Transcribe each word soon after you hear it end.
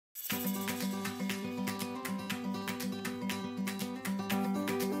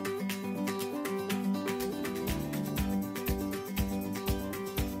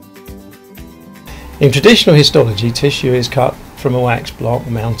In traditional histology, tissue is cut from a wax block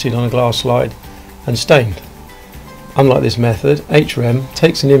mounted on a glass slide and stained. Unlike this method, HREM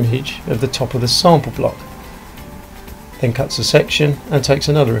takes an image of the top of the sample block, then cuts a section and takes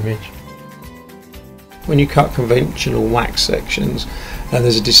another image. When you cut conventional wax sections,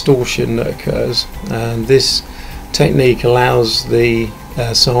 there's a distortion that occurs, and this technique allows the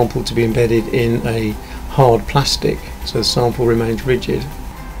sample to be embedded in a hard plastic, so the sample remains rigid.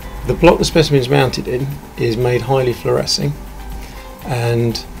 The block the specimen is mounted in is made highly fluorescing,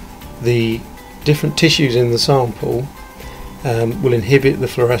 and the different tissues in the sample will inhibit the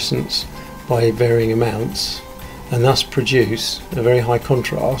fluorescence by varying amounts, and thus produce a very high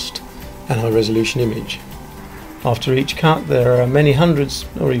contrast and high resolution image. After each cut, there are many hundreds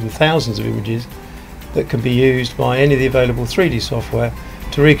or even thousands of images that can be used by any of the available 3D software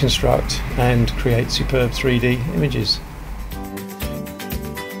to reconstruct and create superb 3D images.